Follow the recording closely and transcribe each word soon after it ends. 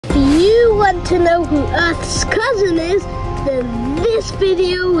want to know who Earth's cousin is, then this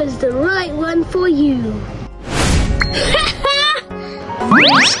video is the right one for you.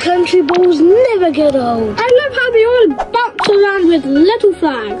 These country balls never get old. I love how they all bounce around with little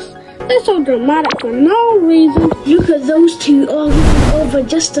flags. They're so dramatic for no reason. Look at those two arguing over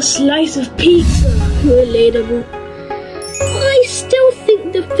just a slice of pizza. Relatable. I still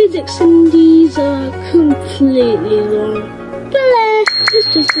think the physics in these are completely wrong. But it's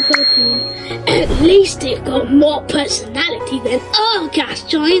just a good opinion. At least they've got more personality than our gas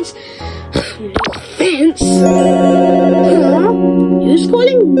giants. No offense. Huh? Who's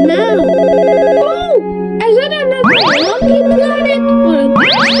calling now? Oh! Is it another rocky planet? Or a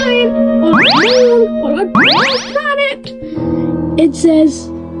gas giant? Or a moon? Or a dwarf planet? It says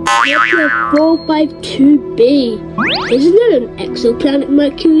Kepler-452b. Isn't it an exoplanet,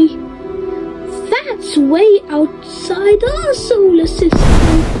 Mercury? That's way outside our solar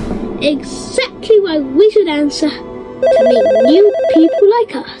system. Exactly why we should answer to meet new people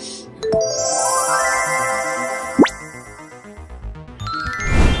like us.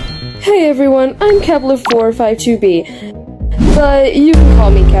 Hey everyone, I'm Kepler-452b, but you can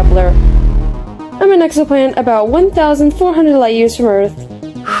call me Kepler. I'm an exoplanet about 1,400 light years from Earth.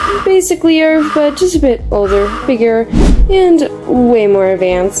 Basically Earth, but just a bit older, bigger, and way more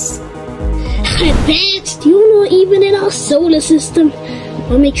advanced. Advanced? You're not even in our solar system.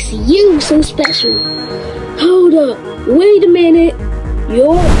 What makes you so special? Hold up, wait a minute.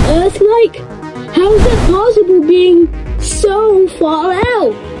 You're Earth-like? How's that possible being so far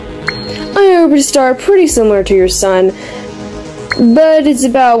out? I orbit a star pretty similar to your sun, but it's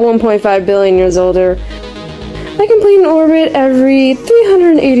about 1.5 billion years older. I complete an orbit every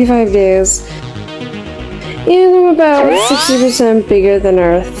 385 days, and I'm about 60% bigger than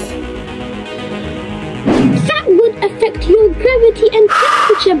Earth. That would affect your gravity and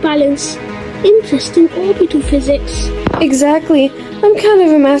temperature balance. Interesting orbital physics. Exactly. I'm kind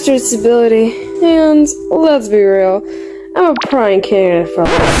of a master at stability, and let's be real, I'm a prime candidate for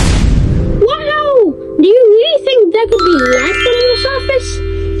life. Wow! Do you really think there could be life on your surface?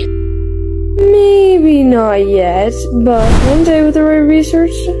 Maybe not yet, but one day with the right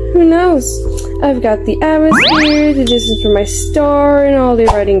research, who knows? I've got the atmosphere, the distance from my star, and all the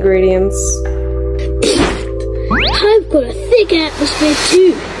right ingredients. I've got a thick atmosphere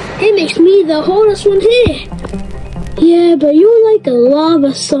too. It makes me the hottest one here. Yeah, but you're like a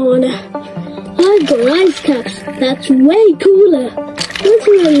lava sauna. I've got ice caps. That's way cooler.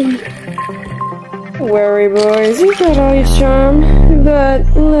 Literally. Worry boys, you've got all your charm, but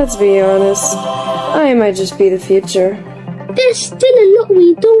let's be honest, I might just be the future. There's still a lot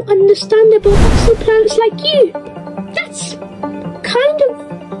we don't understand about exoplanets like you. That's kind of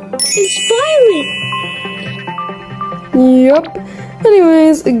inspiring. Yup.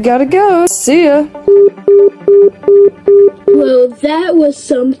 Anyways, gotta go. See ya. Well, that was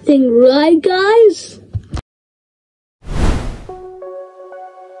something, right, guys?